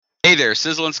Hey there,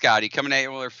 Sizzlin Scotty coming at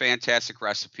you with a fantastic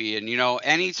recipe. And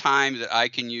anytime that I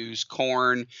can use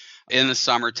corn in the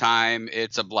summertime,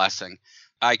 it's a blessing.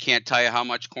 I can't tell you how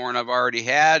much corn I've already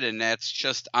had, and that's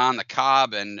just on the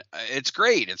cob, and it's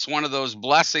great. It's one of those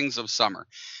blessings of summer.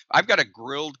 I've got a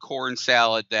grilled corn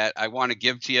salad that I want to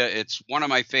give to you. It's one of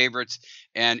my favorites,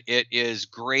 and it is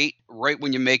great right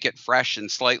when you make it fresh and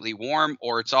slightly warm,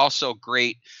 or it's also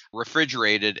great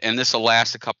refrigerated, and this will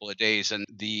last a couple of days, and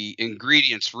the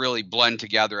ingredients really blend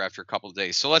together after a couple of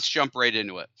days. So let's jump right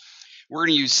into it. We're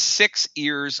going to use 6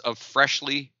 ears of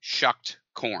freshly shucked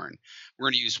corn. We're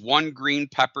going to use 1 green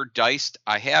pepper diced.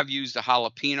 I have used a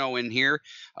jalapeno in here,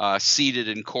 seeded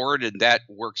and cored, and that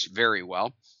works very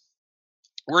well.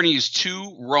 We're going to use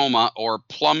 2 Roma or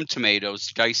plum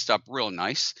tomatoes diced up real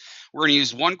nice. We're going to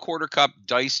use 1/4 cup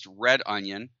diced red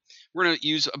onion. We're going to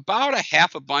use about a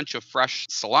half a bunch of fresh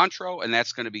cilantro, and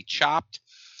that's going to be chopped.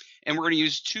 And we're going to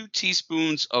use 2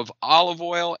 teaspoons of olive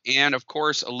oil and, of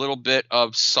course, a little bit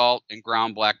of salt and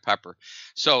ground black pepper.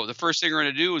 So the first thing we're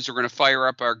going to do is we're going to fire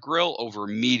up our grill over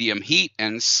medium heat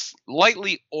and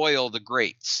lightly oil the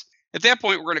grates. At that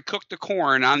point, we're going to cook the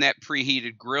corn on that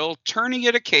preheated grill, turning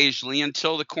it occasionally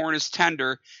until the corn is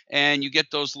tender and you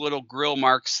get those little grill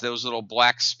marks, those little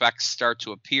black specks start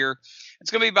to appear.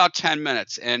 It's going to be about 10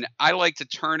 minutes, and I like to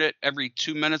turn it every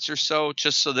 2 minutes or so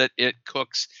just so that it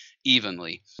cooks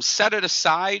evenly. Set it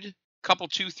aside couple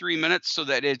 2-3 minutes so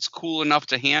that it's cool enough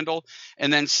to handle,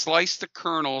 and then slice the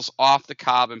kernels off the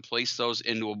cob and place those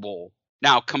into a bowl.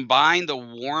 Now combine the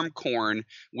warm corn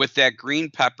with that green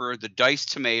pepper, the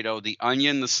diced tomato, the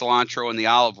onion, the cilantro, and the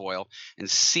olive oil, and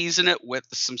season it with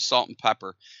some salt and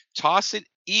pepper. Toss it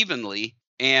evenly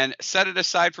and set it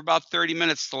aside for about 30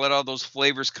 minutes to let all those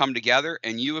flavors come together,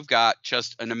 and you have got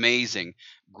just an amazing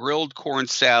grilled corn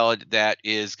salad that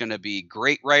is going to be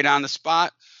great right on the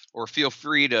spot, or feel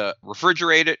free to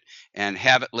refrigerate it and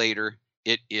have it later.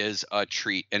 It is a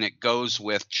treat, and it goes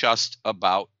with just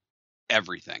about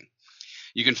everything.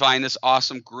 You can find this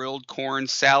awesome grilled corn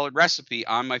salad recipe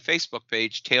on my Facebook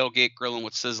page, Tailgate Grilling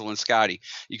with Sizzlin Scotty.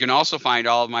 You can also find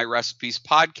all of my recipes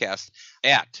podcast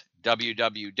at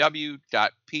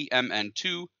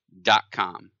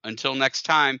www.pmn2.com. Until next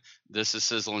time, this is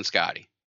Sizzlin Scotty.